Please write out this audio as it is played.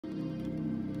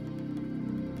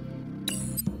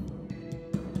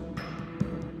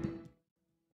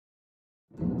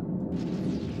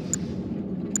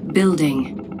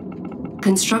Building.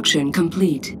 Construction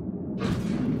complete.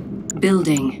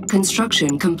 Building.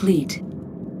 Construction complete.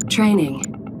 Training.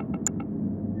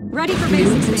 Ready for base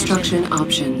New construction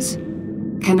options.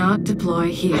 Cannot deploy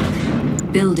here.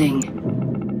 Building.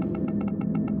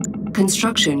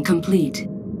 Construction complete.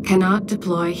 Cannot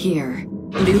deploy here.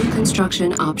 New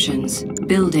construction options.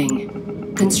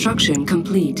 Building. Construction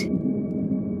complete.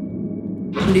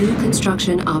 New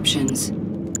construction options.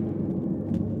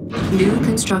 New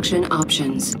construction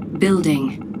options.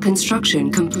 Building.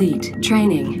 Construction complete.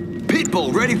 Training.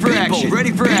 Pitbull, ready for action.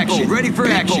 Ready for action. Ready for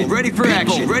action. Ready for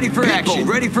action. Ready for action.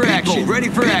 Ready for action. Ready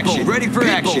for action. Ready for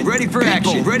action. Ready for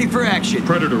action. Ready for action.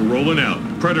 Predator rolling out.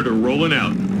 Predator rolling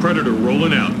out. Predator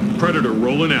rolling out. Predator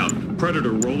rolling out.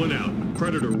 Predator rolling out.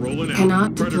 Predator rolling out.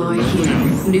 Cannot deploy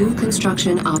here. New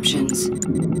construction options.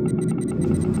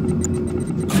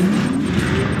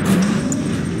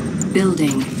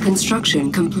 Building.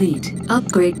 Construction complete.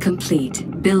 Upgrade complete.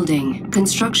 Building.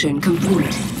 Construction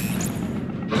complete.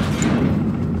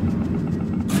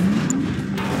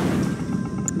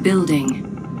 Building.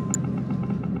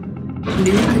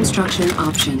 New construction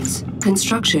options.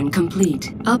 Construction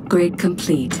complete. Upgrade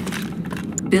complete.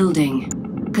 Building.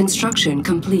 Construction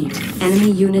complete.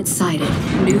 Enemy unit sighted.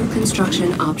 New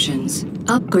construction options.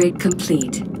 Upgrade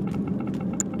complete.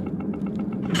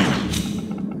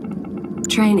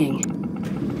 Training.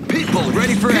 Pitbull,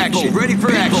 ready for action. Ready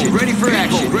for action. Ready for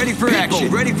action. Ready for action.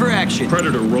 Ready for action.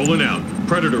 Predator rolling out.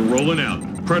 Predator rolling out.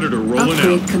 Predator rolling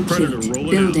Upgrade out. complete. Predator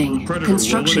rolling Building. out. Predator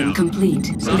Construction rolling out.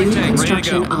 complete. Sonic New tank,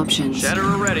 construction ready to go. options.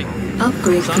 Shatterer ready.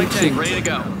 Upgrade Sonic tank, complete. ready to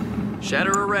go.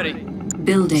 Shatterer ready.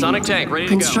 Building. Sonic tank, ready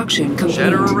to go. Construction complete.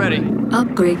 Shatterer ready.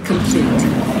 Upgrade complete.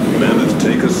 Mammoth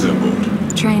tank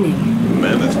assembled. Training.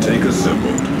 Mammoth tank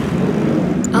assembled.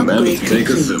 Upgrade Mammoth tank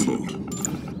complete.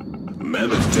 assembled.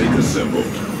 Mammoth tank assembled.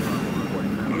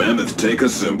 Mammoth tank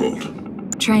assembled.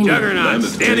 Training. Juggernaut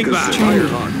Mammoth standing tank by. assembled.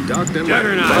 Firehawk, docked and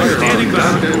ready. Juggernaut standing by.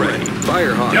 Docked and ready.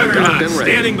 Firehawk, Juggernaut docked and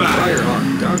ready. standing by.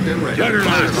 Firehawk, docked and ready. Juggernaut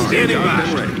Firehawk, standing docked by.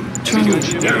 and ready. Training.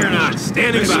 Juggernaut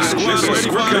standing by. Missile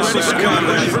squad ready for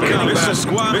combat. Missile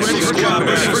squad ready for combat.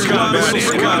 Missile squad ready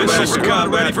for combat. Missile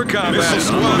squad ready for combat. Missile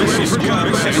squad ready for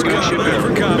combat. Missile squad ready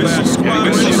for combat. Missile squad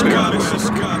ready for combat. Missile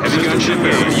squad. Heavy gunship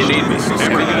ready if you need me.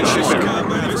 Heavy gunship ready.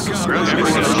 Ground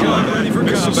Missile squad ready for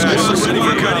combat. Missile squad ready for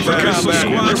combat.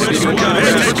 Missile squad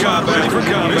ready for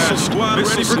combat. Missile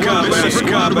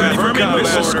squad ready for combat.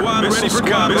 Missile squad ready for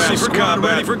combat. Missile squad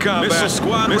ready for combat. Missile squad ready for combat. Missile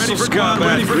squad ready for combat. Missile squad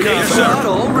ready for combat. Grenade squad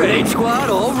all ready. Squad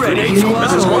all ready. Unit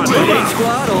Squad all lost. ready.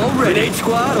 Squad all ready.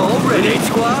 Squad all ready.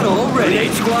 Squad all ready.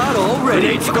 Squad all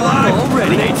ready. Squad all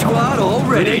ready. Squad all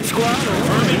ready. Squad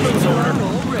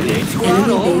all ready. Squad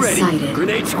Enemy all base ready. sighted.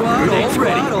 Grenade squad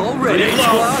all ready. Grenade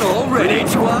squad all ready.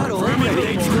 Squad all ready.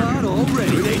 Grenade squad all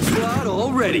ready. Grenade squad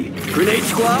all ready. Grenade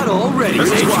squad all ready.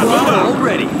 Grenade squad all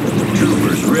ready.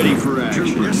 Troopers ready for action.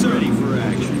 Troopers ready for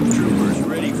action. Troopers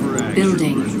ready for action.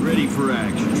 Building. Troopers ready for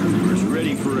action. Troopers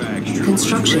ready for action.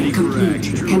 Construction complete.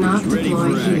 Cannot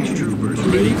deploy here.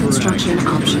 New construction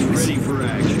options. Ready for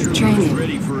action. Training.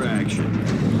 Ready for action.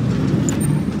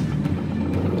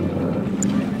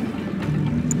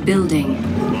 Building.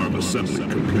 Arm assembly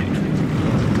complete.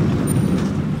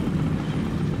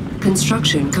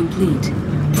 Construction complete.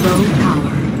 Low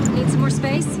power. Need some more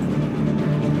space?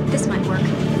 This might work.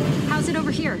 How's it over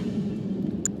here?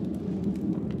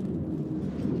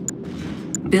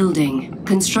 Building.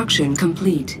 Construction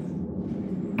complete.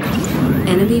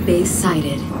 Enemy base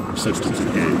sighted. Systems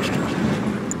engaged.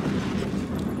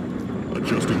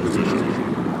 Adjusting position.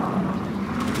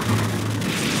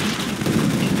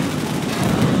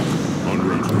 En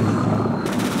route.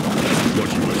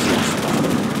 Watching my six.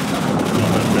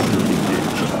 Combat vector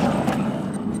engaged.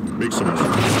 Make some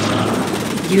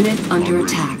adjustments. Unit under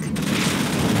attack.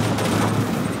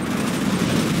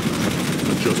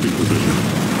 Adjusting position.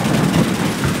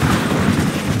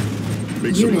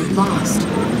 Make some Unit lost.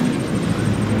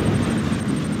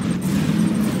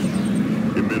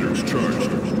 emitters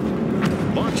charged.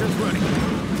 Launchers ready.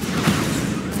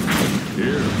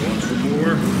 Here, want some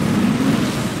more?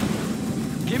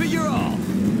 Give it your all.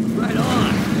 Right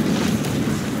on.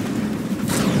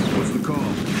 What's the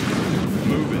call?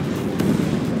 Move it.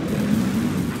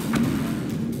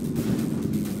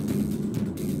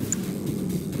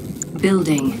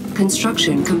 Building.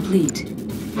 Construction complete.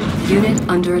 Unit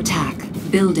under attack.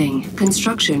 Building.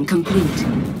 Construction complete.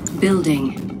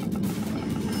 Building.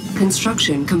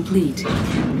 Construction complete.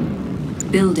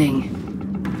 Building.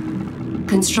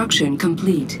 Construction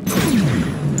complete.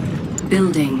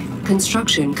 Building.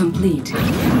 Construction complete.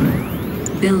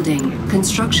 Building.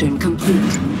 Construction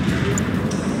complete.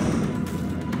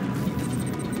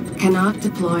 Cannot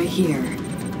deploy here.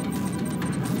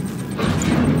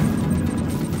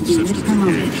 Unit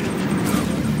promoted.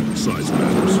 Size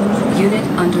matters. Unit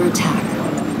under attack.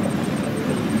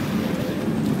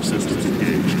 Systems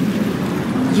engaged.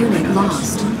 Unit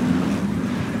lost.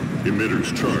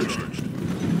 Emitters charged.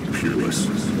 Peerless.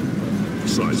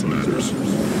 Size matters.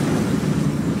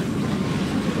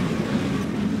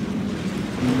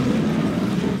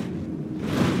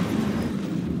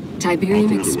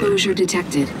 Tiberium exposure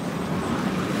detected.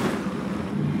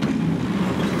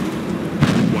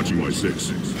 Watching my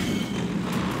 6.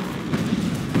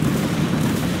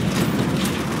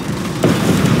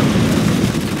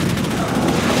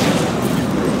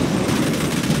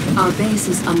 Our base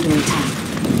is under attack.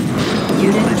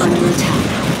 Unit under attack.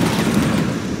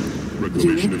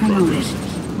 Reclamation Unit in promoted. progress.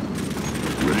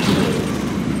 Ready to roll.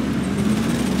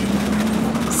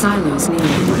 Silos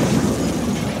needed.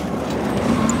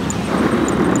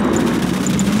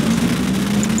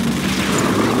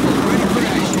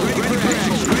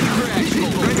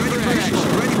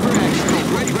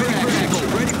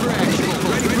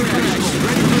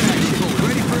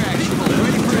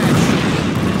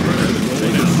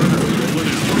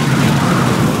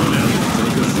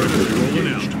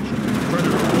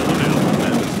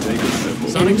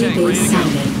 Enemy base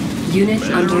sighted. Unit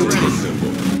under attack.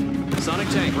 Sonic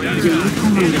tank, Unit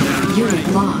promoted. Unit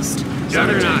lost.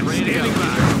 Juggernaut, standing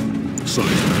by.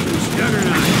 Size matters.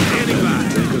 Juggernaut, standing by.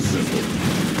 Take a symbol.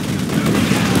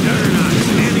 Juggernaut,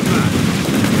 standing by.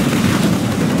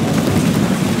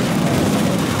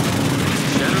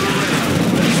 General ready.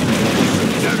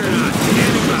 Juggernaut,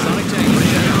 standing by. Sonic tank,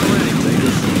 general ready.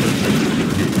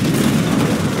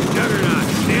 Juggernaut,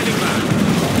 standing by.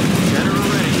 General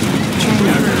ready.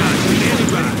 Juggernaut, standing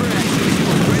by.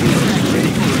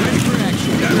 Ready for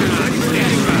action. Juggernaut,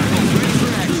 standing by.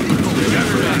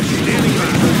 Juggernaut, standing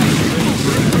by.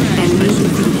 Enemy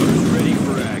defeated. Ready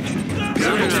for action.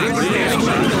 Juggernaut, standing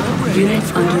by. Unit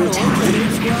under attack.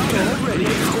 Ready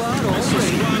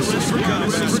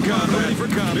for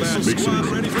combat. Squad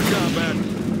ready for combat.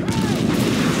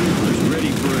 Troopers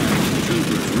ready for action.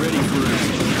 Troopers ready for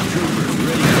action. Troopers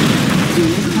ready for action.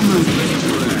 Unit promoted.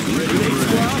 Grenade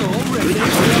squad all ready.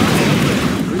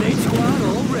 Grenade squad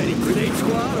all ready. Grenade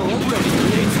squad all ready.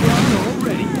 Grenade squad all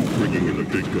ready. Bringing in the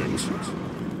big guns.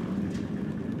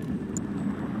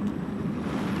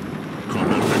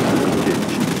 Combat vector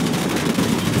engaged.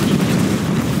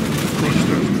 Crush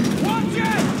them.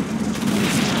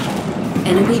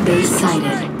 Enemy base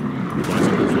sighted.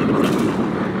 Revising deployment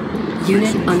pattern.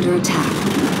 Unit under attack.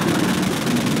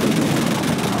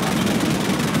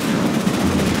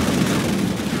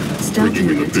 Stealth Bringing in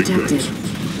the unit big detected.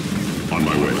 guns. On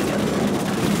my way.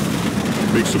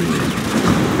 Make some room.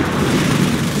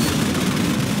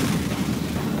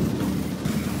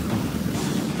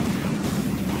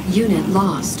 Unit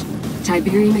lost.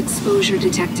 Tiberium exposure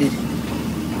detected.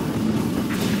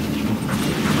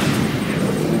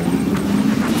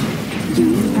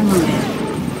 Unit promoted.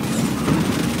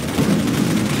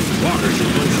 Walkers in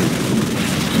motion.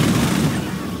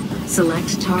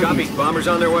 Select Copy. target. Bombers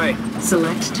on their way.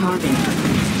 Select target.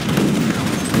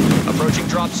 Approaching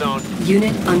drop zone.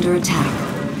 Unit under attack.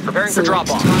 Preparing for Select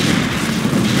drop-off. target.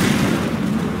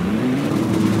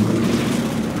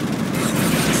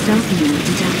 Stealth unit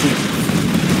detected.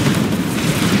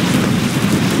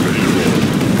 Ready to roll.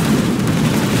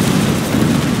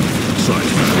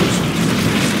 Size matters.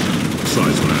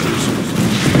 Size matters.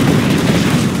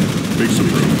 Make some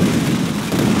room.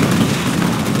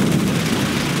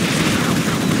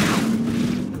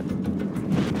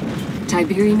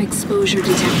 Tiberium exposure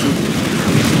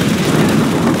detected.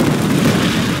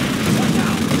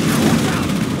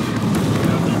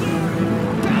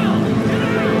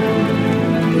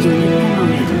 Unit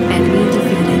promoted. Enemy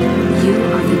defeated. You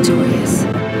are victorious.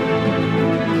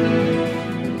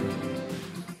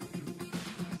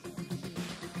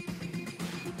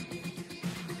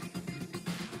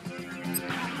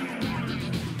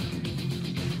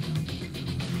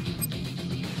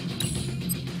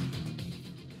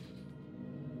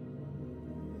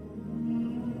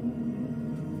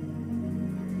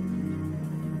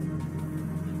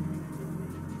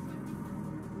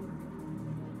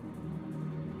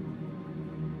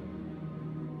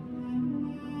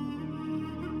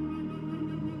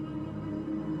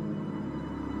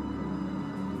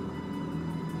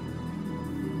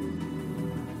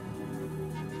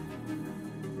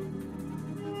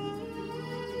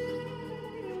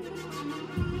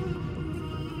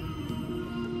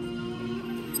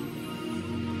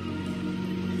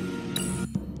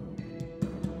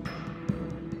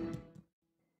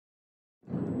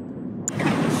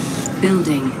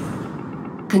 Building.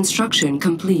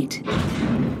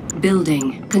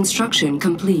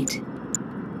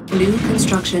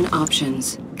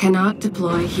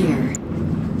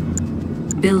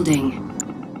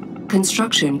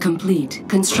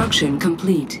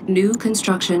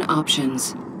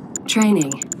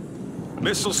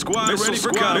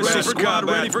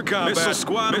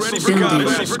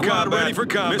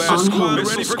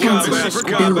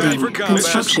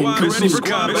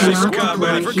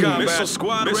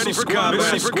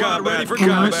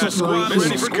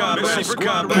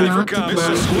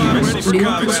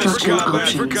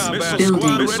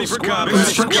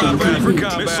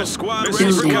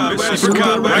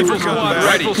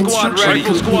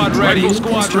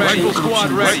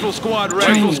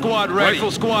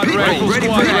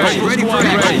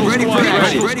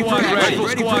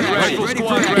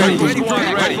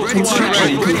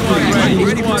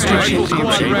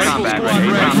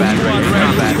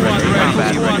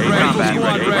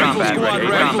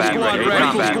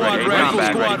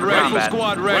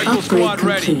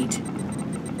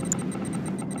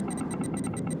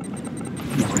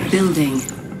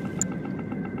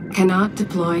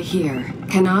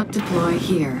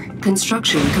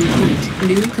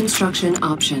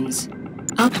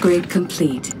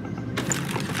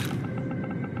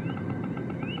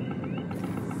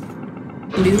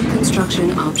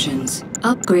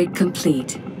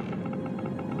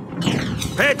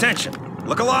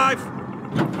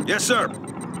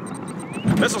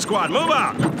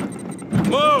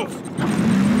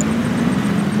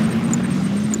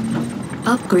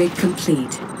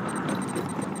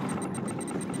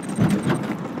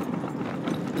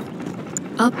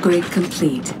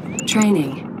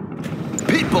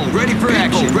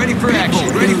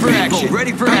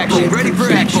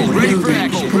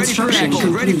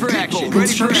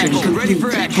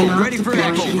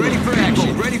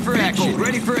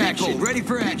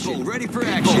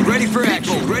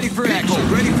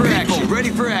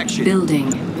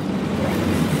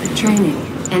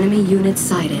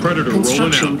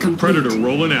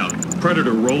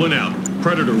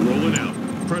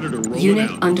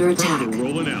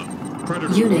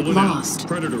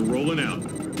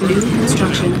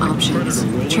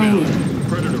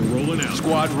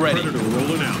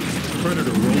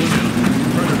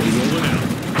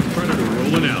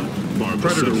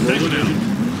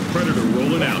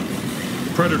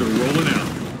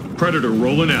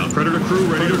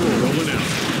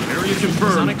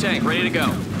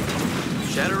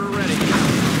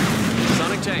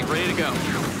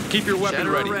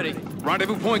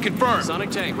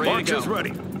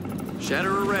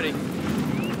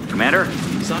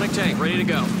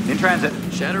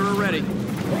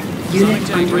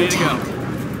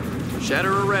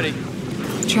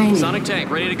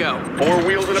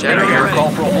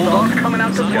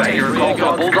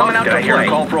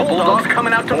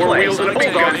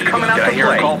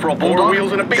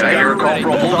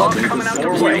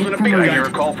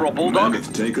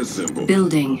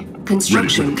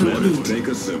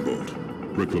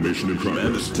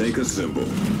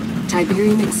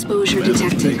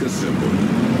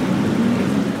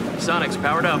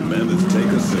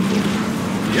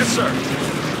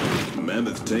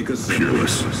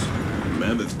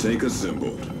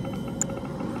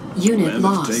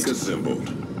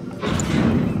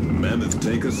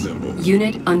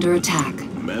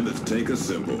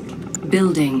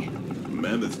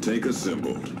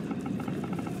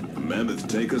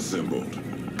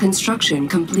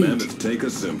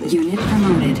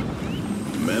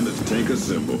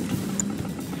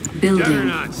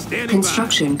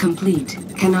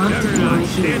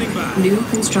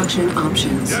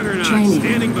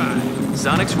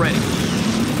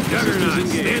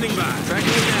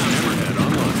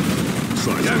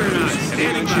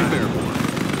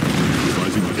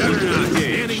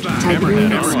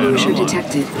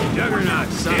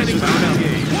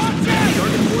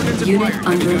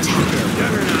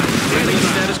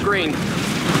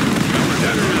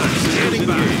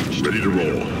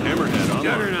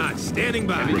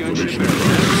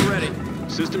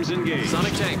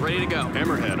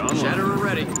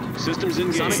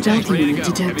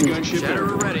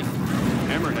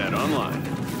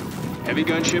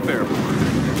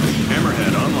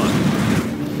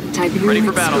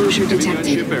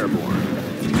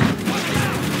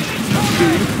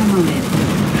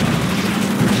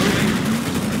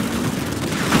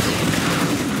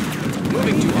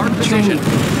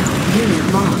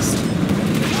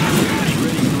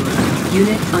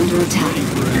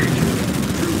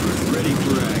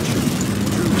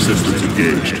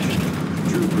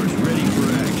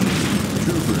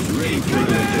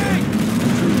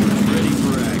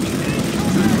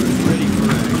 Ready for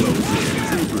action.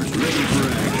 Troopers ready for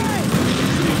action.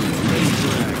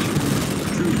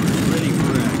 Troopers ready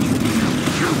for action.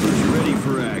 Troopers ready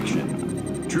for action.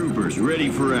 Troopers ready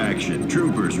for action.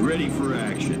 Troopers ready for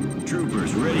action.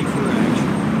 Troopers ready for action.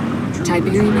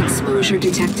 Tiberium exposure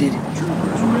detected.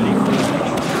 Troopers ready for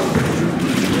action.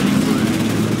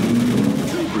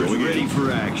 Troopers ready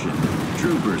for action.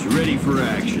 Troopers ready for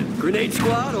action. Grenade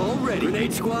squad all ready.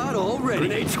 Grenade squad all ready.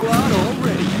 Grenade squad all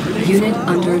ready. Grenade Unit squad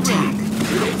under all attack. ready.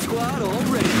 Grenade squad all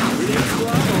ready. Grenade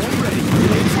squad all ready.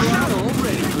 Grenade squad all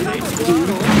ready.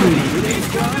 Grenade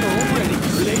squad all ready.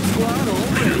 Grenade squad all ready.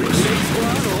 Grenade squad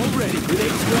all ready. Grenade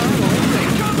squad all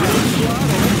ready. Grenade squad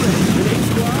all ready. Grenade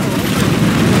squad all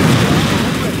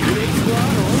ready. Grenade squad all ready. Grenade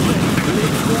squad all ready.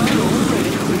 Grenade squad all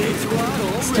ready. Grenade squad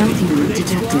all ready. Stealth unit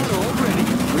detected. All ready.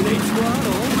 Grenade squad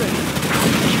all ready.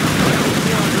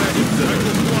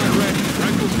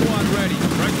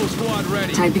 Rifle squad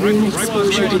ready. Tiberium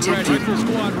exposure detected. Rifle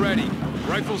squad ready.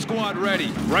 Rifle squad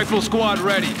ready. Rifle squad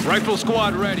ready. Rifle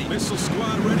squad ready. Missile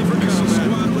squad ready for combat.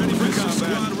 Squad ready for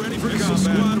combat. Ready for combat.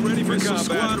 Squad ready for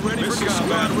combat. Ready for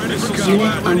combat. Ready for combat.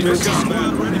 Unit under attack.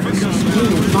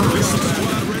 Unit lost.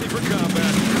 Squad ready for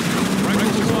combat.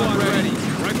 Rifle squad ready.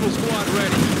 Rifle squad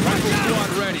ready. Rifle squad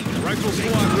ready. Rifle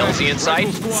squad ready. Nosy in sight.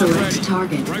 Select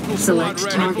target. Select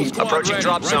target. Approaching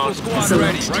drop zone.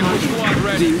 Select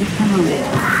target. Unit promoted.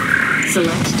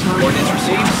 Select target. Coordinates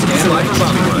received. Stand by Select for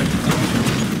bombing run.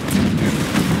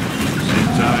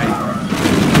 target.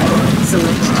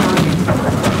 Select target.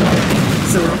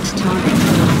 Select target.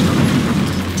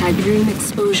 Tiberium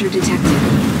exposure detected.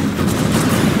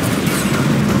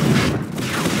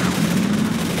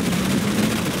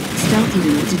 Stealth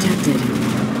unit detected.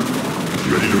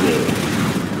 Ready to roll.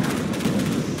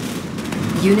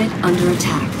 Unit under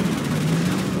attack.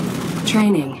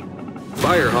 Training.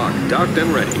 Firehawk docked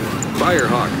and ready.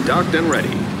 Firehawk docked and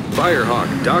ready.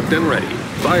 Firehawk docked and ready.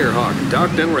 Firehawk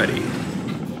docked and ready.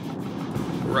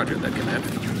 Roger that,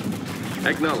 Commander.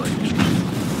 Acknowledged.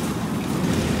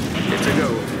 It's a go.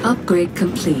 Upgrade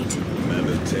complete.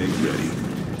 Mammoth tank ready.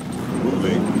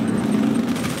 Moving.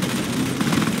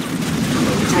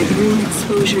 Tiberium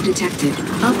exposure detected.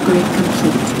 Upgrade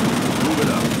complete. Move it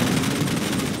up.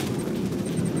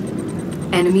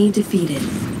 Enemy defeated.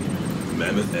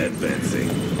 Mammoth advancing.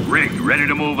 Rigged, ready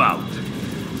to move out.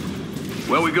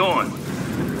 Where we going?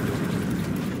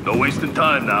 No wasting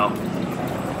time now.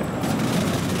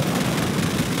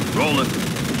 Rolling.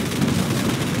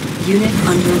 Unit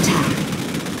under attack.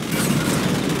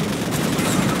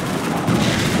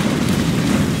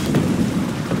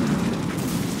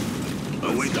 No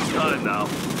wasting time now.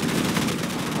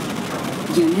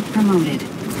 Unit promoted.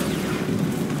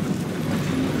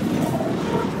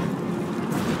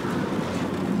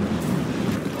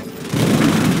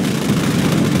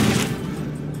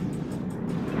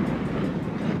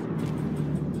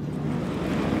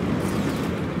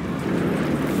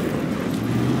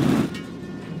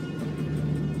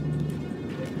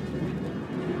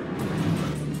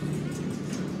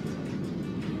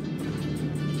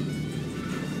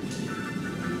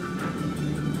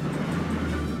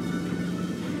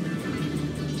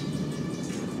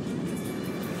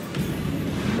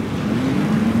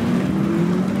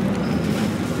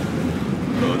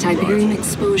 Tiberium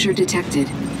exposure detected.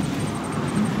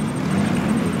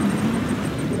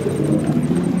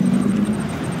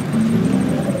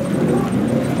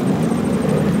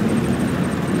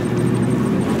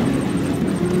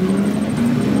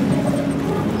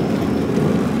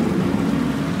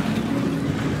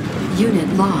 Unit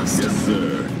lost. Yes,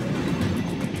 sir.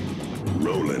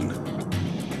 Rolling.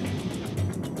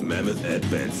 Mammoth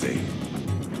advancing.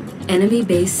 Enemy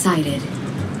base sighted.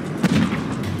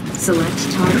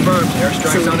 Select target. Confirmed.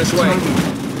 Airstrike's on its way.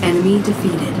 Target. Enemy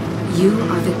defeated. You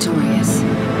are victorious.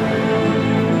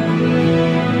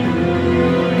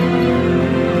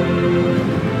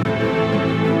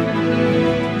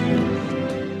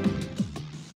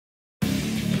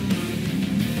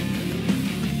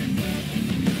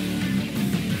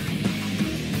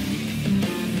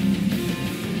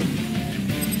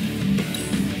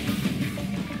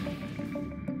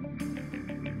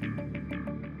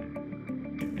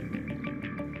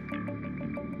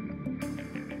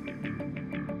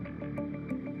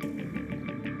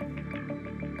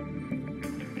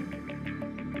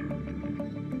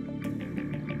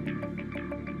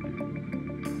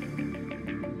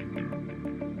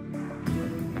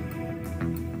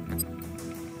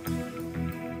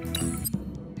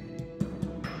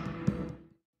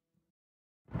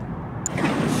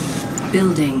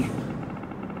 Building.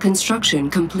 Construction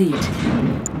complete.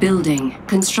 Building.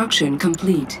 Construction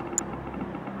complete.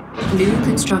 New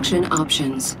construction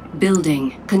options.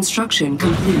 Building. Construction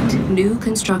complete. New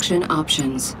construction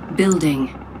options. Building.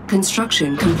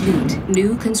 Construction complete.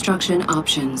 New construction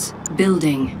options.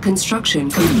 Building. Construction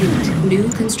complete. New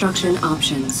construction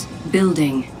options.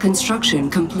 Building. Construction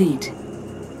complete.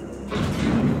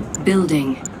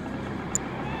 Building.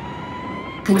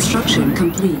 Construction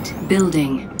complete.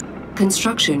 Building.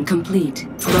 Construction complete.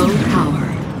 Low power.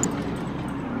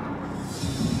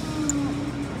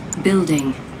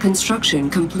 Building. Construction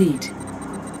complete.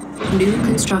 New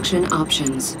construction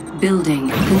options. Building.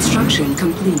 Construction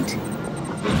complete.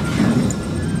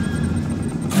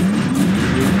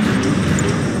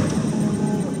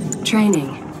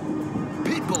 Training.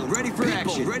 People ready for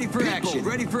action. Ready for action.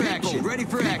 Ready for action. Ready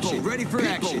for action. Ready for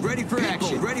action. Ready for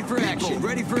action. Ready for action.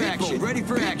 Ready for action. Ready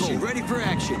for action. Ready for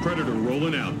action. Predator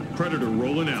rolling out. Predator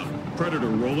rolling out. Predator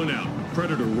rolling out.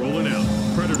 Predator rolling out.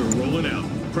 Predator rolling out.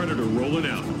 Predator rolling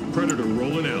out. Predator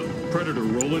rolling out. Predator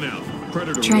rolling out.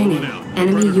 Predator Training. rolling out.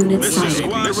 Enemy unit sighted.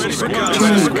 Squad ready for combat.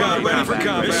 Training. Squad ready for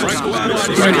combat. Squad ready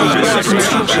for Building. combat.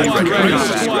 Construction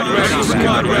complete.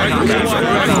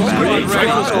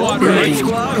 Building.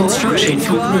 Construction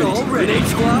complete. Red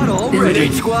squad all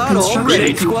ready. Squad all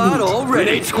ready. Squad all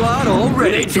ready. Squad all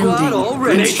ready. Squad all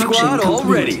ready. Squad all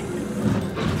ready.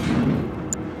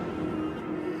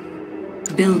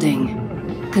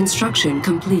 Building. Construction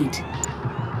complete.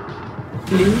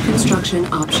 New construction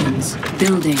options.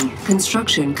 Building.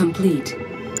 Construction complete.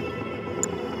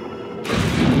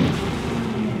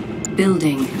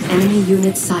 Building. Enemy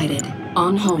unit sighted.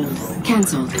 On hold.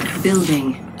 Cancelled.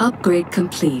 Building. Upgrade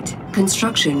complete.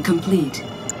 Construction complete.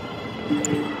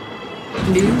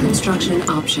 New construction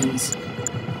options.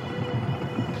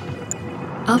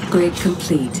 Upgrade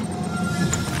complete.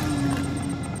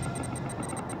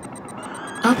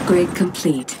 Upgrade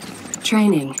complete.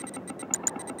 Training.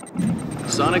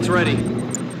 Sonic's ready.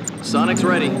 Sonic's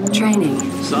ready. Training.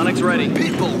 Sonic's ready.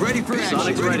 People ready for action.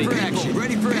 Sonic's ready. Ready for action.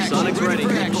 Ready for action. Sonic's ready.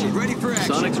 Ready for action. Ready for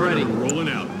action. Sonic's ready. Rolling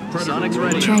out. Predator Sonic's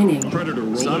rolling ready. out. Training. Predator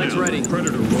rolling Sonic's out. ready.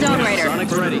 Predator rolling Zone out. Raider.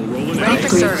 Sonic's ready. Rolling Ready out. for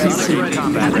Upgrade service. complete. Up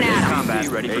and at 'em. Combat.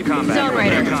 Ready for combat. Zone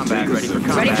Raider. Combat. Ready for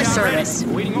combat. Ready for service.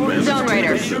 Zone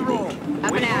Raider. Symbol.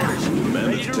 Up and at 'em.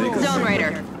 Mammoth, take a Zone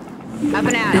Raider. Up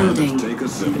and at 'em. Building. Take a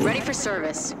symbol. Ready for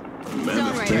service.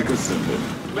 Mammoth, take a symbol.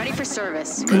 Ready for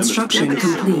service. Construction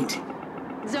complete.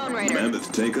 Zone Raider.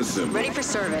 Mammoth, take a symbol. Ready for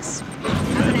service. Up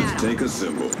and Mammoth, at 'em. take a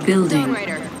symbol. Zone Building.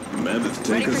 Raider. Mammoth,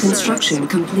 Ready take a for symbol. Construction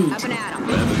complete. Up and at 'em.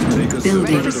 Mammoth, take a symbol.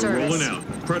 Building. Ready for Predator rolling service.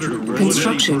 out. Predator rolling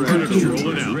Construction out. Predator complete.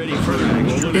 rolling out. Predator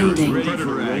rolling out. Building. Predator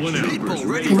rolling out. People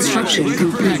ready for Construction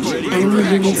action. complete. Enemy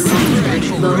unit sighted.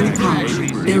 Low power.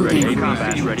 Building.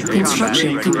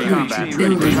 Construction complete.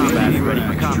 Building. Ready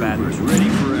for combat.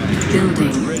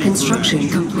 Building. Construction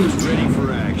complete. Ready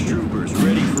for action. Troopers,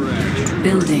 ready for action.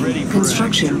 Building. Ready for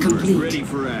Construction action. complete. Ready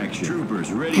for action.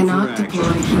 Troopers, ready Cannot for action.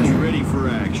 deploy Troopers, here. ready for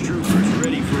action. Troopers,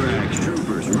 ready for action.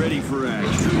 Troopers, ready for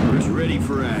action. Troopers, ready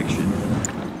for action.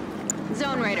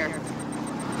 Zone Raider.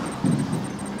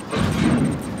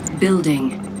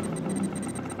 Building.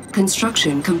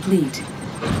 Construction complete.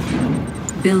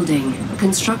 Building.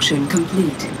 Construction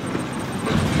complete.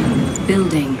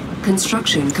 Building.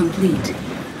 Construction complete.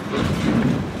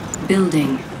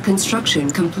 Building. Construction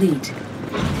complete.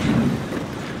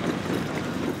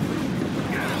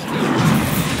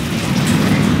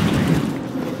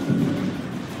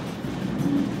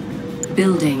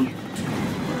 Building.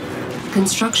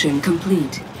 Construction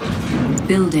complete.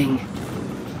 Building.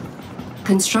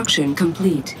 Construction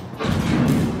complete.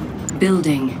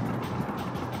 Building.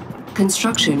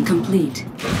 Construction complete.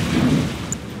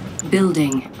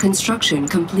 Building. Construction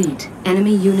complete.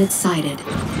 Enemy unit sighted.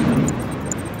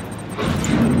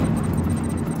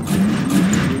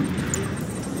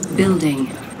 Building.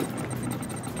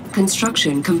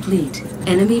 Construction complete.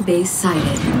 Enemy base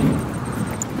sighted.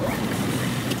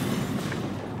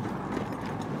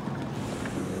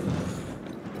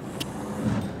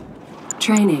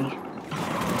 Training.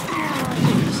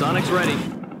 Sonic's ready.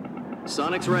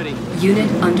 Sonic's ready. Unit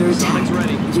under attack. Sonic's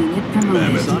ready. Unit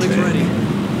promoted. Sonic's ready.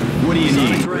 What do you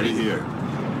Sonic's need? ready. Here.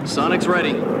 Sonic's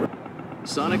ready.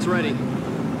 Sonic's ready.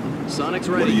 Sonic's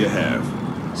What do ready. you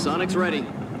have? Sonic's ready.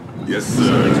 Yes,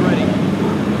 Sonic's sir. ready.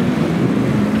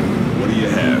 What do you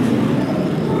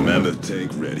have? Mammoth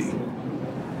tank ready.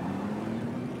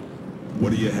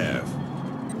 What do you have?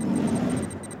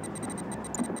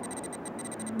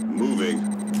 Moving.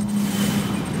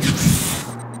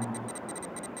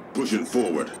 Pushing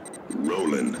forward.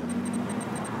 Rolling.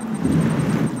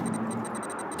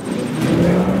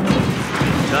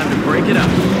 Time to break it up.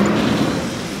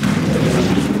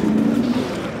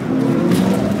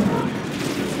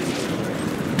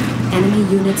 Enemy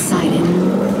unit sighted.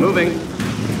 Moving.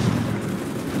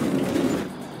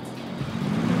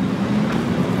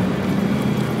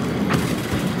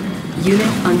 Unit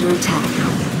under attack.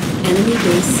 Enemy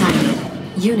base sighted.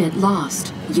 Unit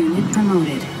lost. Unit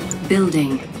promoted.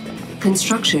 Building.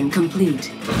 Construction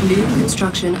complete. New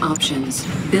construction options.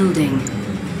 Building.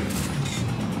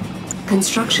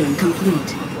 Construction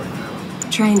complete.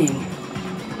 Training.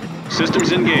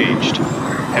 Systems engaged.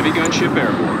 Heavy gunship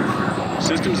airborne.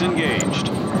 Systems engaged.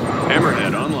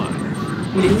 Hammerhead online.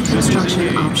 New construction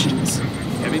engaged. options.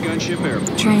 Heavy gunship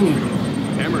airborne. Training.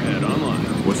 Hammerhead online.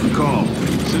 What's the call?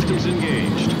 Systems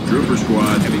engaged. Trooper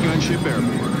squad. Heavy gunship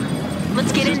airborne.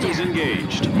 Let's get in Systems there.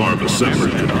 engaged. Marva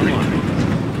separate Hammerhead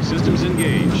online. Systems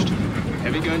engaged.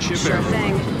 Heavy gunship Sure airborne.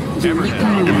 thing. Unit Hammerhead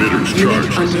promoted. online. Emitters Unit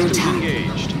charged. under Systems attack.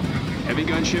 engaged. Heavy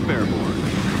gunship airborne.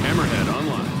 Hammerhead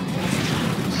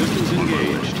online. Systems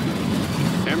engaged.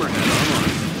 Hammerhead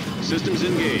online. Systems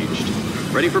engaged.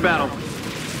 Ready for battle.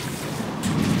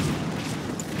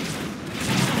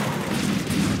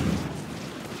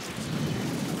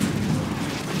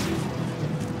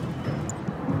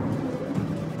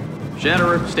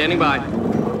 Shatterer, standing by.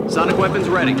 Sonic weapons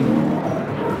ready.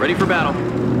 Ready for battle.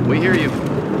 We hear you.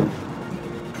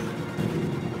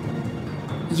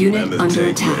 Unit Mammoth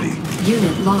under tank attack. ready.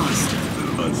 Unit lost.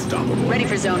 Unstoppable. Ready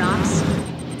for zone ops?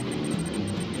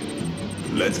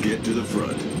 Let's get to the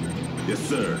front. Yes,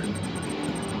 sir.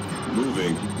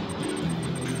 Moving.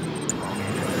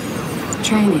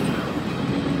 Training.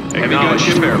 Heavy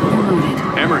gunship airborne. Promoted.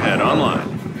 Hammerhead online.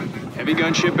 Heavy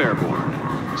gunship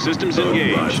airborne. Systems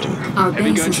engaged. Our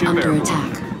Heavy base is gunship under airborne.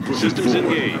 attack. Systems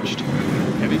engaged.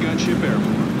 Heavy gunship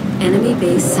airborne. Enemy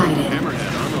base sighted.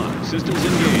 Hammerhead online. Systems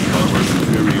engaged.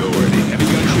 Superiority. Heavy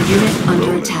gunship Unit airborne. under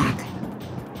Rolling. attack.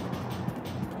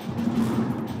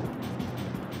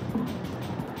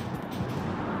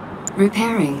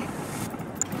 Repairing.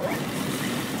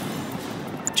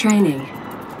 Training.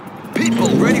 People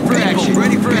ready for action,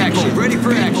 ready for action, ready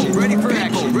for action, ready for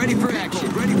action, ready for action,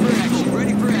 ready for action,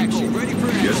 ready for action, ready for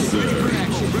action. Yes, sir.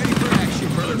 Ready for action.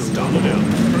 Rolling out.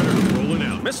 Predator rolling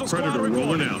out. Missile Predator squad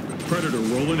rolling out. Predator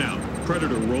rolling out.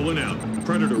 Predator rolling out.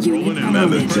 Predator Unit rolling out.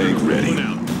 promoted. Mammoth tank ready. Rolling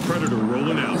out. Predator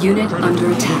rolling out. Unit Predator under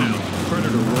rolling attack. out.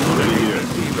 Predator rolling Ready out. here.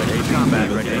 Ready for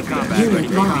combat, ready for combat, Unit ready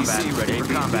for lost. combat, ready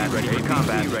for combat, ready for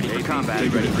combat, ready for combat,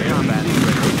 ready for combat, ready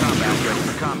for combat, ready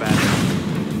for combat.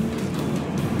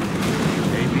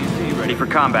 ABC, ready for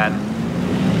combat.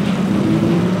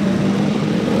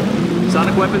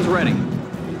 Sonic weapons ready.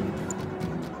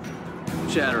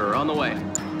 Shatterer on the way.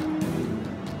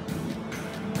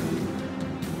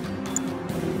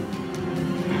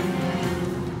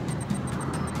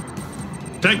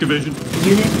 Tank division.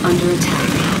 Unit under attack.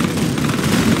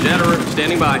 Shatterer,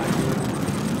 standing by.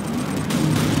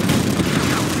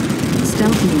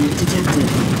 Stealth unit detected.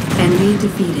 Enemy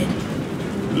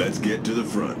defeated. Let's get to the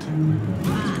front.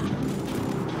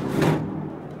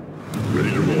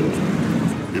 Ready to roll.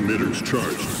 Emitters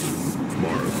charged.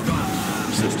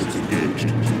 Marv. Systems engaged.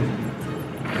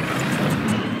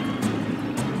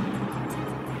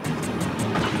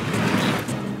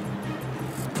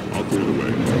 I'll clear the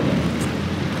way.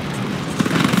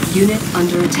 Unit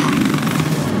under attack.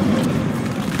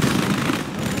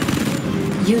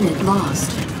 Unit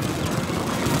lost.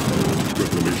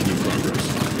 Reclamation in progress.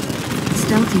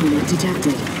 Stealth unit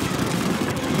detected.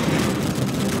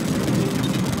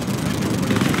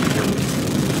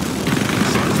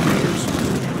 Size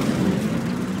matters.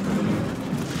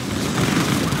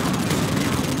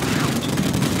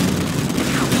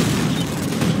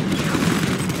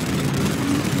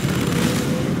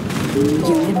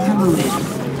 Unit promoted.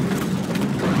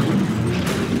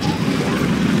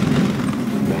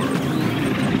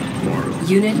 Marv.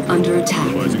 Unit under attack.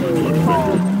 Utilizing the clutch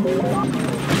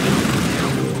vector.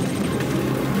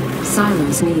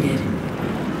 Silos needed.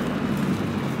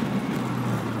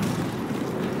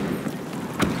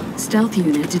 Stealth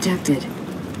unit detected.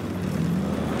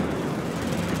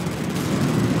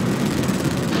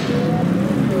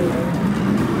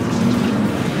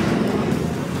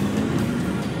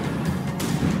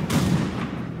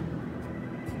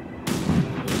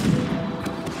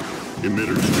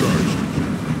 Emitters charged.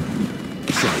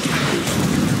 Size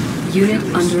matters. Unit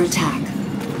under attack.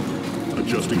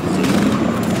 Adjusting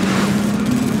position.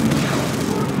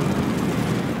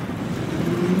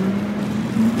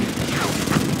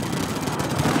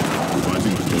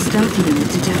 Revising the clutch Stealth vector.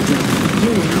 unit detected.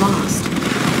 Unit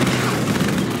lost.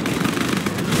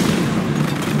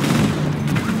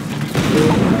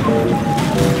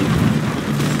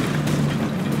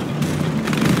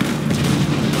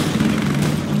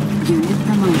 Unit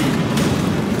promoted.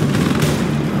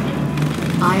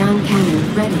 Ion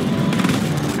cannon ready.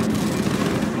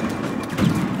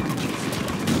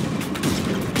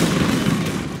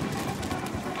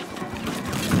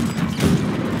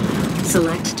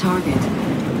 Select target.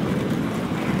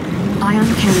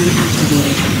 Ion cannon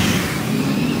activated.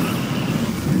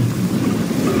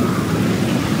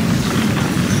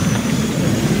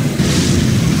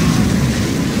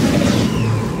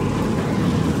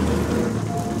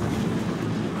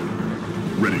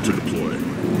 Ready to deploy.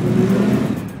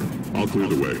 I'll clear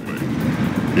the way.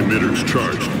 Emitters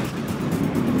charged.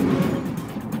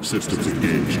 Systems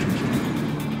engaged.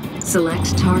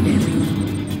 Select target.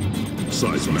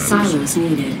 Size matters. Silos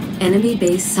needed. Enemy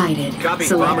base sighted. Copy.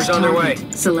 Select Bombers on their way.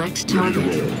 Select Ready to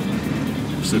target.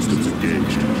 roll. Systems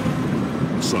engaged.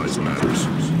 Size matters.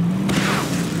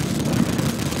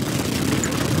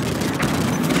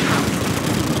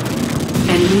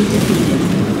 Enemy defeated.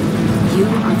 You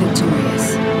are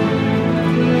victorious.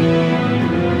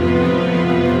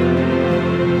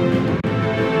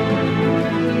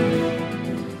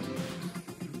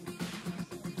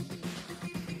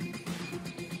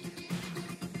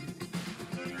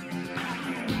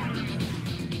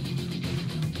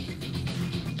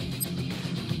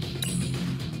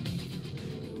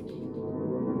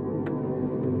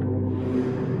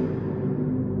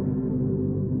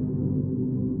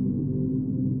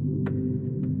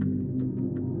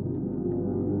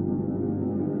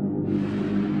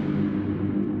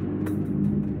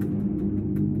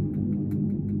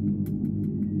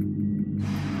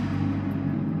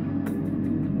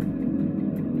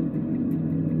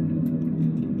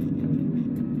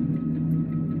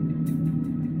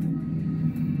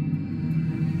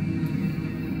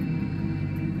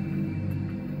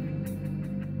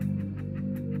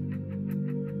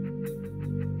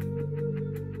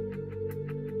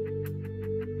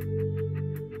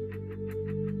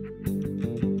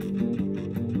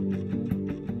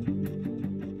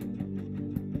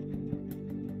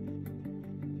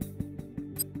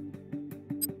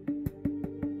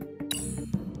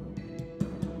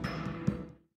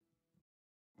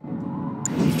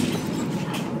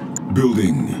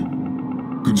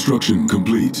 Building. Construction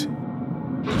complete.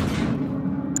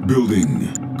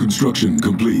 Building. Construction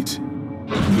complete.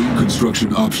 New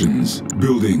construction options.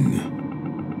 Building.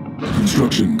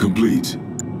 Construction complete.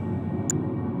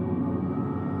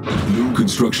 New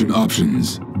construction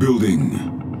options. Building.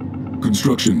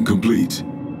 Construction complete.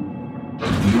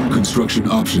 New construction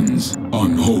options.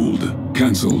 On hold.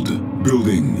 Cancelled.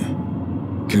 Building.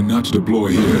 Cannot deploy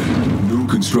here. New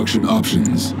construction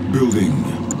options. Building.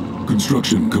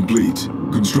 Construction complete.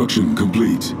 Construction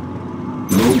complete.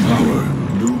 Low power.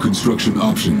 New construction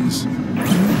options.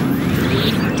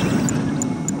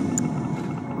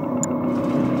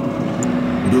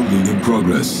 Building in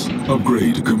progress.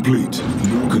 Upgrade complete.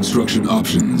 New construction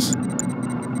options.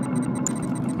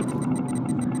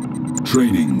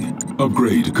 Training.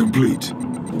 Upgrade complete.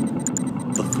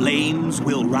 The flames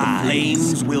will rise.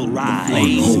 Flames will rise.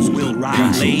 Flames will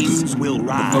rise. Flames will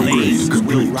rise. Flames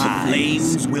will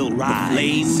rise. Flames will rise.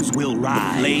 Flames will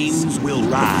rise. Flames will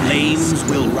rise. Flames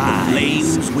will rise.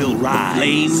 Flames will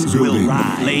rise. Flames will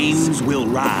rise. Flames will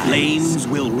rise. Flames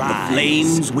will rise.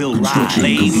 Flames will rise.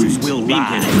 Flames will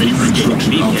rise.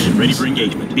 Beam cannon ready for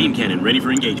engagement. Beam cannon ready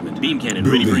for engagement. Beam cannon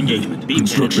ready for engagement. Beam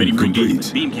cannon ready for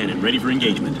engagement. Beam cannon ready for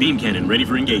engagement. Beam cannon ready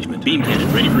for engagement. Beam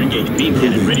cannon ready for engagement. Beam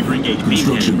cannon ready for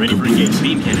engagement.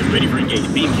 Beam cannon ready for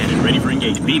engagement. Beam cannon ready for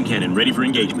engagement. Beam cannon ready for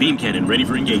engagement. Beam cannon ready for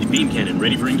engagement. Beam cannon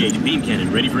ready for engagement. Beam cannon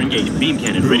ready for engagement. Beam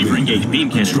cannon ready for engagement. Beam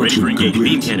cannon ready for engagement.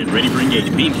 Beam cannon ready for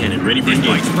engagement. Beam cannon ready for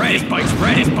engagement. Spike spread. Spike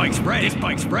spread. Spike spread.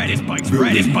 Spike spread. Spike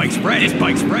spread. Spike spread.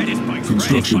 Spike spread.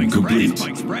 Construction complete.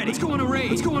 Spike spread. Let's go on a raid.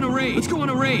 Let's go on a raid. Let's go on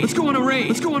a raid. Let's go on a raid.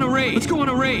 Let's go on a raid. Let's go on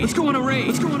a raid. Let's go on a raid.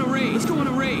 Let's go on a raid. Let's go on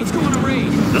a raid. Let's go on a raid.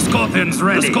 The scorpion's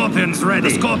ready. The scorpion's ready.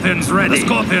 The scorpion's ready. The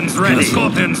scorpion's ready. The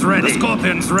scorpion's ready. The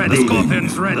scorpion's ready. The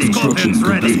scorpion's ready. The scorpion's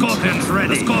ready. The scorpion's ready.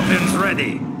 The scorpion's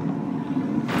ready.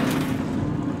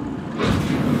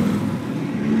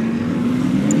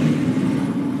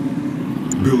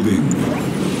 Building.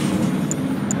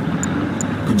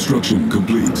 Construction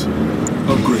complete.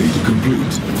 Upgrade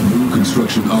complete. New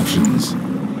construction options.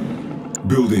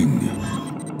 Building.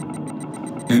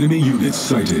 Enemy units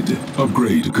sighted.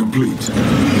 Upgrade complete.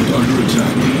 Unit under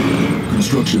attack.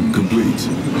 Construction complete.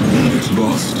 Unit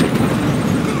lost.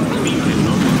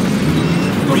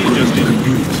 Upgrade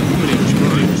complete.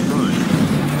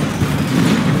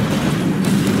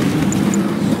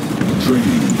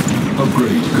 Training.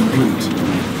 Upgrade complete.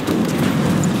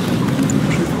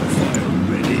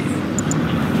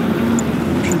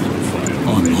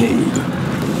 On hold.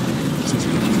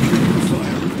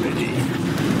 Purifier ready.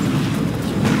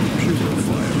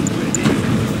 Purifier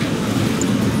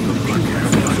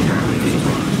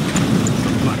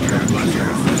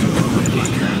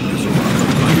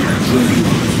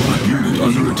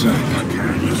under attack. Black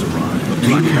Hand has arrived. The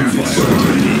Black Hand is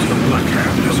ready. The Black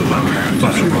Hand has arrived. The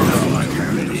Black Hand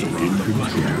has arrived. The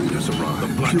Black Hand has arrived. The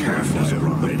Black Hand has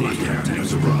arrived. The Black Hand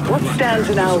has arrived. What stands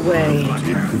in our way?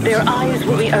 Their eyes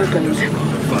will be opened.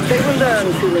 They will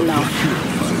learn soon enough.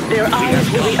 Their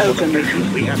eyes will be opened.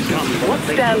 What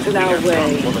stands in our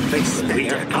way? We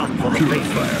have come for the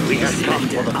faithful. We have come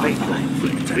for the faithful.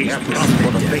 We have come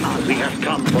for the faithful. We have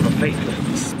come for the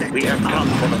faithful. We have come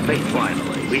for the faithful.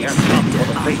 We have come for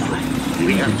the faithful.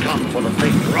 We have come for the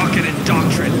faithful. Rocket and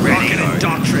doctrine, ready. Rocket and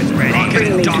doctrine, ready. Rocket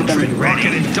and doctrine,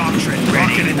 rocket and doctrine,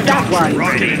 rocket and doctrine,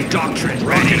 rocket and doctrine,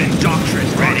 rocket and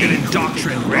doctrine, rocket and doctrine,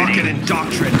 rocket and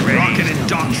doctrine, rocket and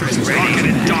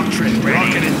doctrine, rocket and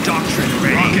doctrine,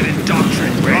 rocket and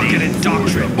doctrine, rocket and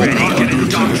doctrine, rocket and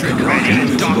doctrine, rocket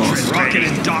and doctrine, rocket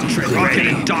and doctrine, rocket and doctrine, rocket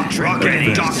and doctrine, rocket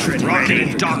and doctrine, rocket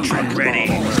and doctrine, ready.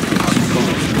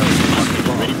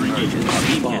 Ready for engagement.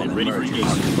 Beam cannon ready for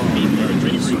engagement.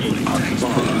 Beam cannon ready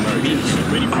for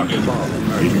engagement.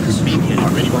 Beam cannon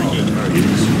ready for engagement. Beam cannon ready for engagement.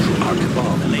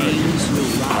 Lanes will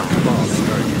rise.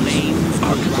 Lanes will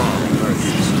rise.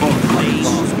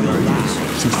 Lanes will rise.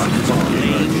 Lanes will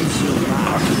rise.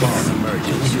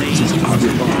 Lanes will rise.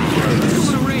 Let's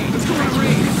go on a raid. Let's go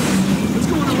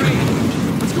on a raid.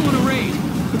 Let's go on a raid.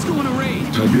 Let's go on a raid.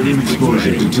 Tiberium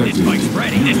explosion detected. This bike's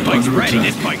ready. This bike's ready.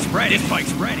 This bike's ready. This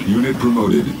bike's ready. Unit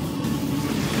promoted.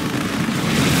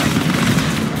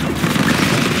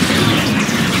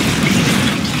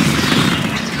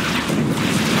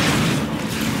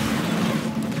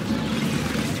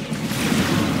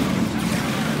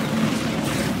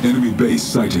 Enemy base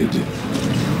sighted.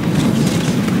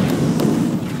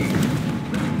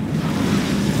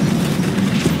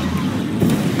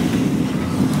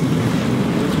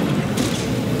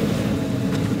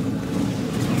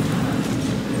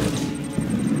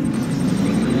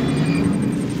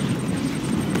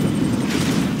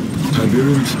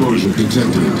 Tiberium exposure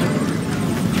detected.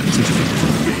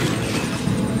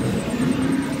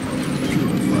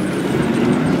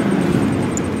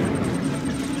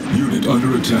 Unit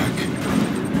under attack.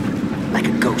 Like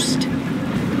a ghost.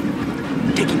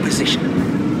 Taking position.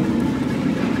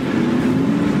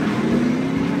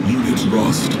 Unit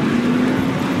lost.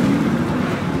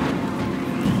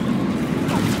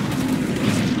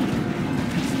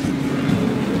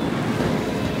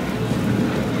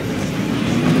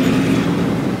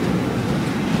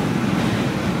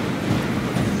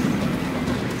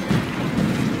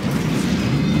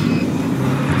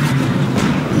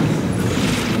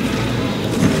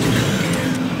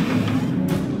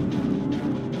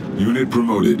 Unit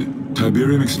promoted.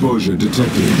 Tiberium exposure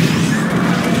detected.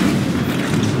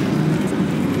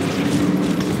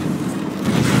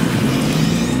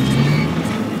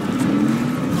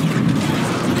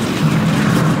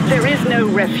 There is no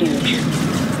refuge.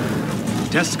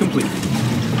 Test complete.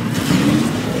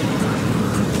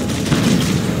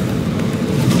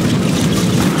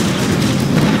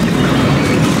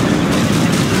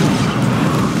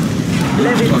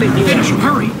 Let it begin. Finish him,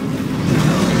 hurry!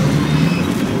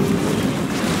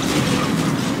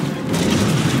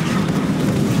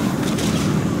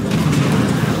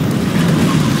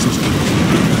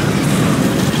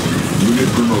 Unit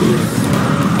promoted.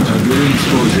 Tiberium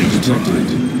explosion detected.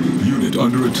 Unit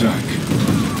under attack.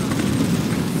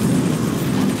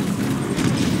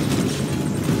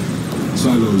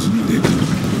 Silos needed.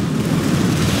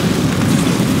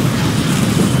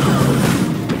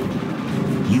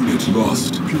 Unit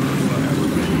lost.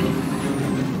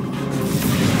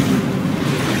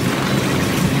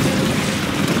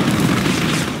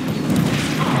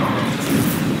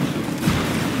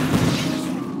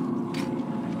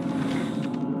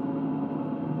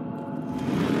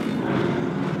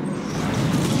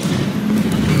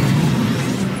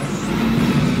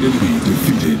 Enemy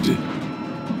defeated.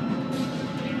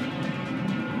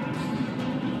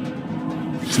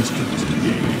 Systems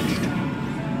engaged.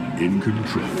 In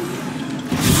control.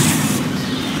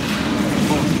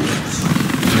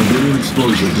 Tiberium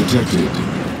explosion detected.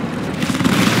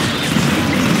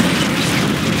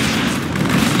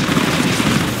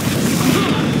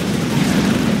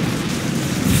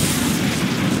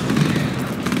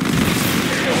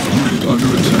 Unit under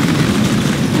attack.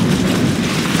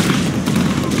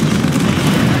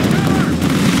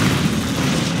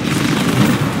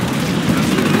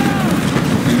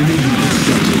 Enemy unit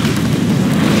sighted.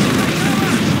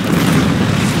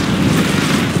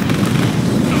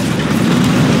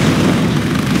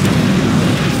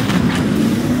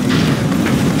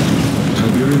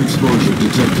 Tiberium exposure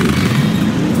detected.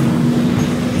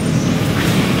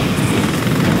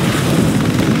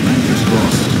 Unit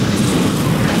lost.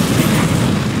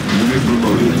 Unit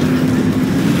promoted.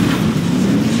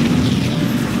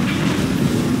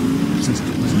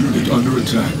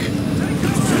 attack.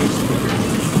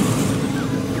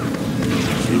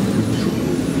 In control.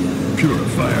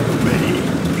 Purifier ready.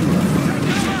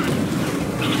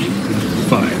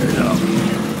 Fired up.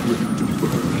 Ready to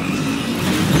burn.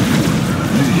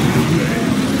 Leading the way.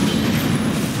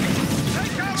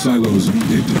 Silos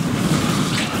needed.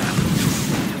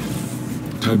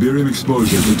 Tiberium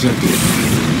exposure detected.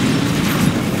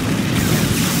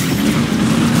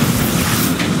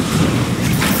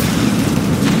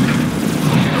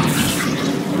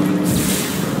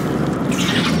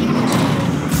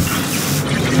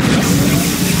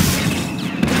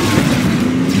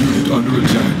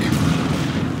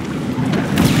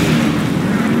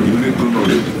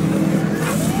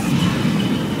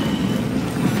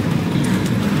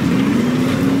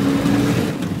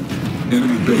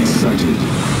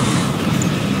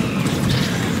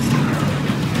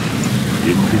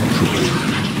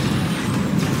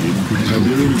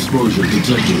 Exposure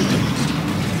detected.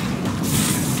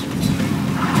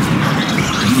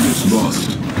 Units lost.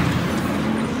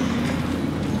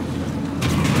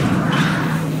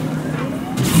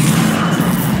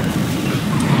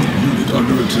 Unit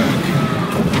under attack.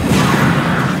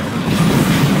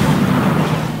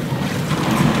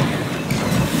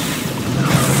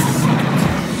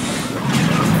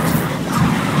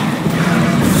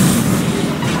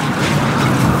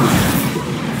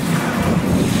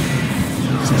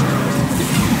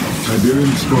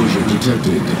 Tiberium exposure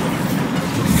detected.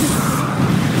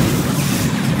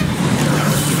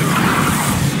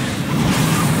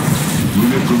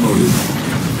 Unit promoted.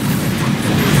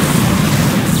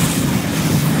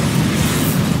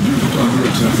 Unit under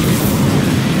attack.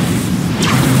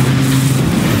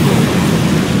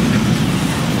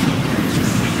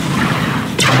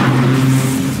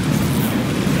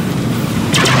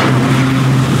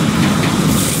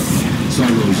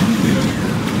 Silos needed.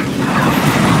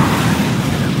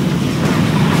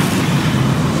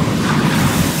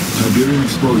 Tiberium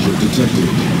exposure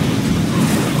detected.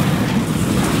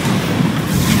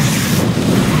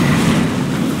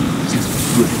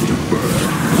 Ready to burn.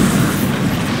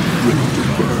 Ready to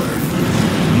burn.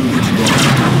 Unit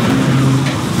lost.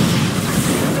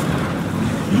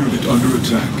 Unit under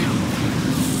attack.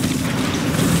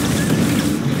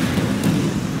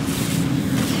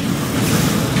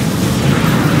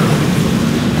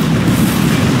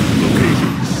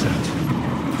 Location set.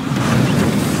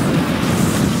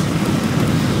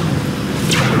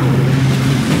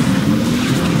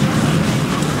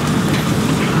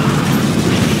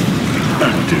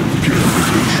 Active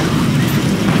purification.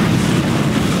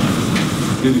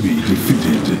 Enemy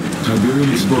defeated. Tiberium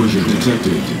exposure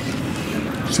detected.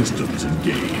 Systems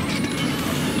engaged.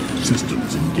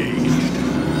 Systems engaged.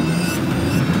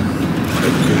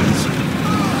 Advancing.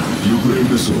 Nuclear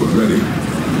missile ready.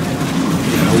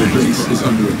 Our base is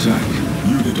under attack.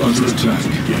 Unit under attack.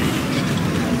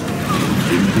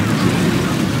 In control.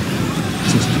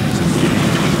 Systems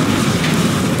engaged.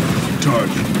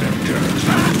 Target vector.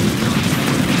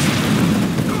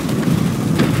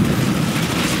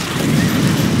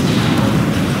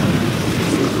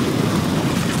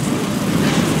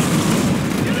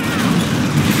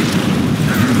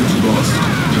 Units lost.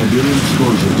 Tiberium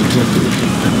exposure detected.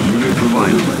 Unit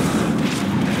provided.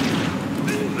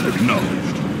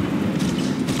 Acknowledged.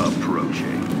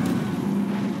 Approaching.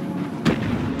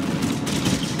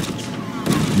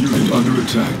 Unit under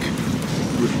attack.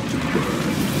 Ready to burn.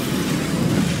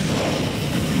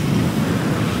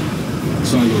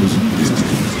 Silos needed.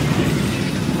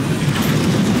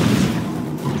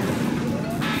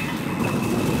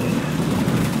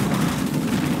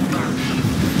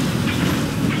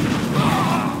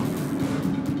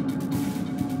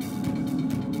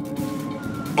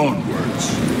 Onwards.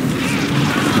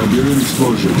 Tiberium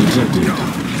exposure detected.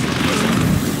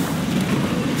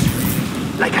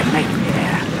 Like a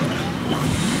nightmare.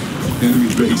 Enemy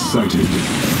base sighted.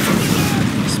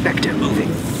 Spectre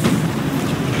moving.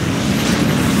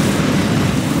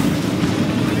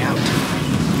 Moving out.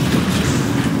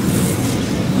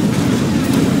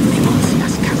 They won't see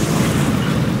us coming.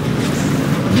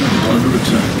 Unit under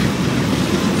attack.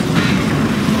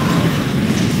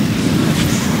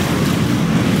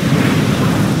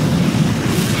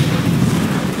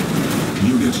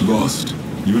 Unit lost.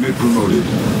 Unit promoted.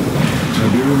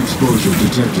 Tiberium exposure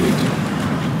detected.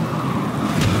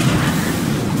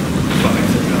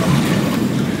 Fired up.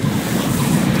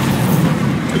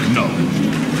 Acknowledged.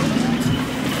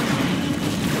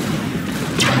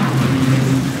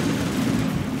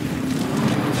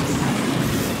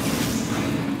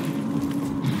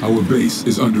 Our base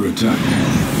is under attack.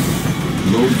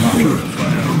 Low power.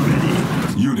 Purifier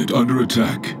ready. Unit under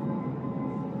attack.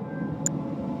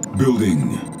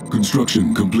 Building.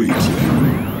 Construction complete.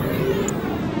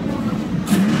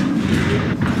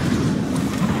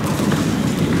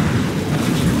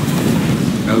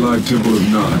 Allied Temple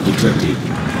of Nod detected.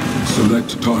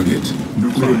 Select target.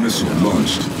 Nuclear missile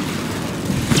launched.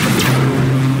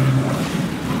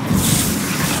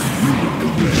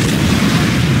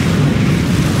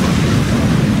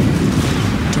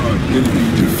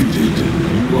 Enemy defeated.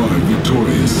 You are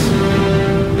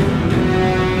victorious.